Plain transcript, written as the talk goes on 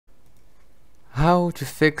How to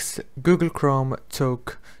fix Google Chrome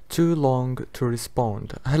took too long to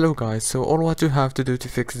respond. Hello guys, so all what you have to do to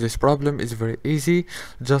fix this problem is very easy.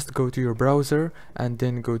 Just go to your browser and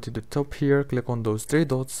then go to the top here, click on those three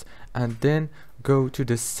dots and then go to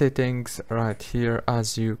the settings right here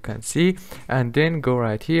as you can see, and then go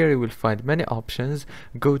right here. You will find many options.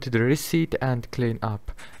 Go to the receipt and clean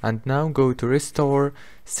up, and now go to restore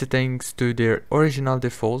settings to their original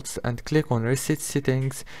defaults and click on receipt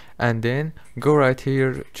settings, and then go right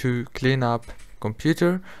here to clean up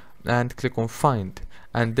computer and click on find,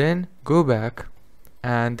 and then go back.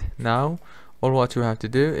 And now all what you have to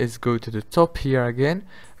do is go to the top here again,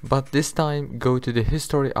 but this time go to the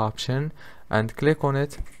history option and click on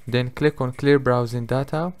it, then click on clear browsing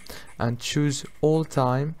data and choose all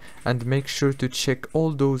time and make sure to check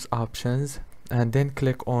all those options, and then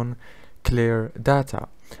click on clear data,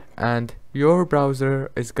 and your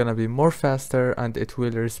browser is gonna be more faster and it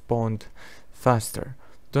will respond faster.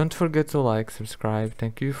 Don't forget to like, subscribe.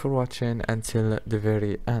 Thank you for watching until the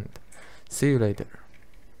very end. See you later.